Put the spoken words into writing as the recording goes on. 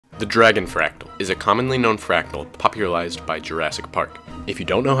The dragon fractal is a commonly known fractal popularized by Jurassic Park. If you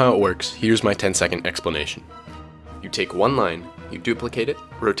don't know how it works, here's my 10-second explanation. You take one line, you duplicate it,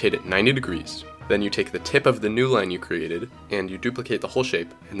 rotate it 90 degrees, then you take the tip of the new line you created, and you duplicate the whole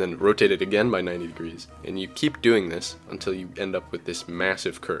shape, and then rotate it again by 90 degrees, and you keep doing this until you end up with this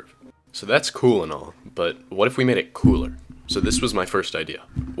massive curve. So that's cool and all, but what if we made it cooler? So this was my first idea.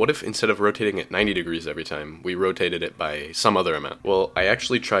 What if instead of rotating it 90 degrees every time, we rotated it by some other amount? Well, I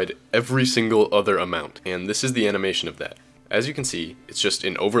actually tried every single other amount, and this is the animation of that. As you can see, it's just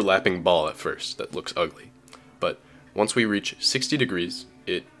an overlapping ball at first that looks ugly. But once we reach 60 degrees,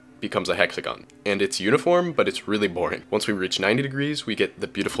 it becomes a hexagon. And it's uniform, but it's really boring. Once we reach 90 degrees, we get the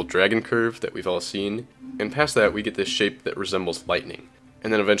beautiful dragon curve that we've all seen, and past that we get this shape that resembles lightning.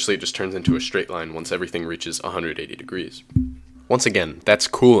 And then eventually it just turns into a straight line once everything reaches 180 degrees. Once again, that's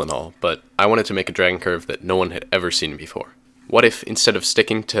cool and all, but I wanted to make a dragon curve that no one had ever seen before. What if, instead of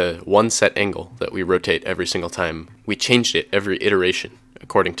sticking to one set angle that we rotate every single time, we changed it every iteration,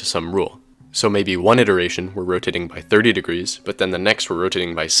 according to some rule? So maybe one iteration we're rotating by 30 degrees, but then the next we're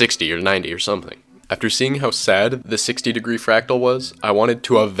rotating by 60 or 90 or something. After seeing how sad the 60-degree fractal was, I wanted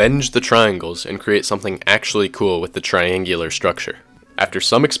to avenge the triangles and create something actually cool with the triangular structure. After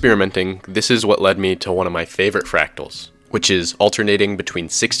some experimenting, this is what led me to one of my favorite fractals, which is alternating between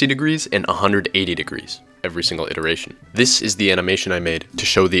 60 degrees and 180 degrees every single iteration. This is the animation I made to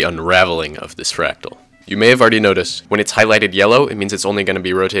show the unraveling of this fractal. You may have already noticed, when it's highlighted yellow, it means it's only going to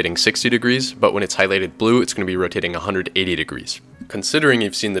be rotating 60 degrees, but when it's highlighted blue, it's going to be rotating 180 degrees. Considering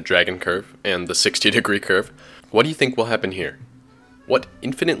you've seen the dragon curve and the 60-degree curve, what do you think will happen here? What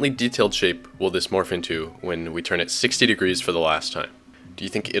infinitely detailed shape will this morph into when we turn it 60 degrees for the last time? Do you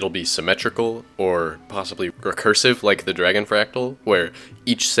think it'll be symmetrical or possibly recursive like the dragon fractal, where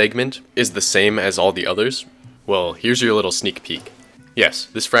each segment is the same as all the others? Well, here's your little sneak peek. Yes,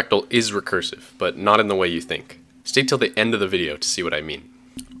 this fractal is recursive, but not in the way you think. Stay till the end of the video to see what I mean.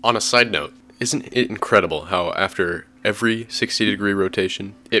 On a side note, isn't it incredible how after every 60-degree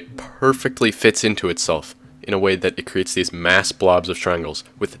rotation, it perfectly fits into itself in a way that it creates these mass blobs of triangles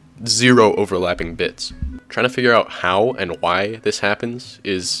with zero overlapping bits? Trying to figure out how and why this happens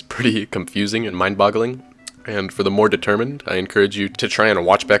is pretty confusing and mind-boggling, and for the more determined, I encourage you to try and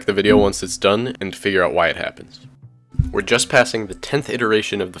watch back the video once it's done and figure out why it happens. We're just passing the 10th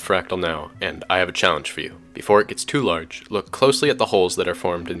iteration of the fractal now, and I have a challenge for you. Before it gets too large, look closely at the holes that are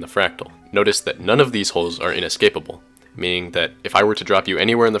formed in the fractal. Notice that none of these holes are inescapable, meaning that if I were to drop you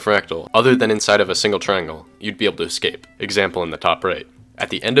anywhere in the fractal, other than inside of a single triangle, you'd be able to escape. Example in the top right. At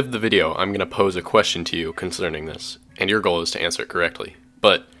the end of the video, I'm going to pose a question to you concerning this, and your goal is to answer it correctly.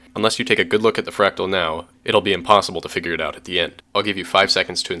 But unless you take a good look at the fractal now, it'll be impossible to figure it out at the end. I'll give you 5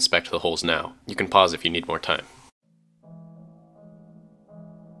 seconds to inspect the holes now. You can pause if you need more time.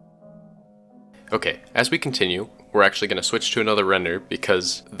 Okay, as we continue, we're actually going to switch to another render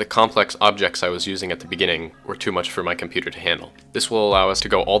because the complex objects I was using at the beginning were too much for my computer to handle. This will allow us to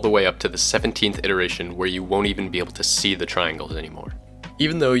go all the way up to the 17th iteration where you won't even be able to see the triangles anymore.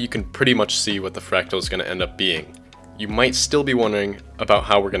 Even though you can pretty much see what the fractal is going to end up being, you might still be wondering about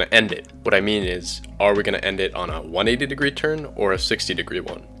how we're going to end it. What I mean is, are we going to end it on a 180-degree turn or a 60-degree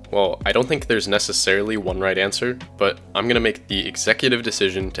one? Well, I don't think there's necessarily one right answer, but I'm going to make the executive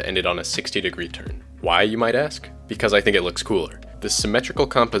decision to end it on a 60-degree turn. Why, you might ask? Because I think it looks cooler. The symmetrical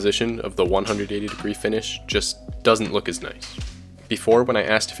composition of the 180-degree finish just doesn't look as nice. Before, when I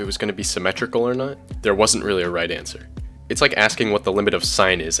asked if it was going to be symmetrical or not, there wasn't really a right answer. It's like asking what the limit of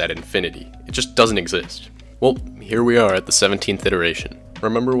sine is at infinity. It just doesn't exist. Well, here we are at the 17th iteration.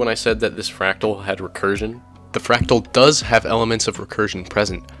 Remember when I said that this fractal had recursion? The fractal does have elements of recursion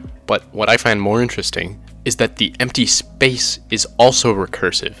present, but what I find more interesting is that the empty space is also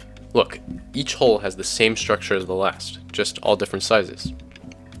recursive. Look, each hole has the same structure as the last, just all different sizes.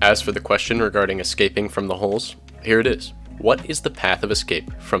 As for the question regarding escaping from the holes, here it is. What is the path of escape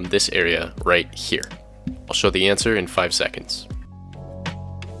from this area right here? I'll show the answer in 5 seconds.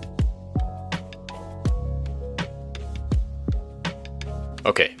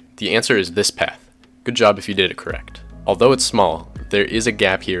 Okay, the answer is this path. Good job if you did it correct. Although it's small, there is a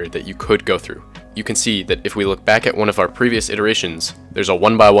gap here that you could go through. You can see that if we look back at one of our previous iterations, there's a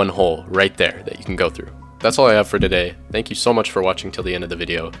 1x1 hole right there that you can go through. That's all I have for today. Thank you so much for watching till the end of the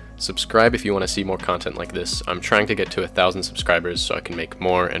video. Subscribe if you want to see more content like this. I'm trying to get to 1,000 subscribers so I can make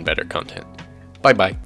more and better content. Bye bye.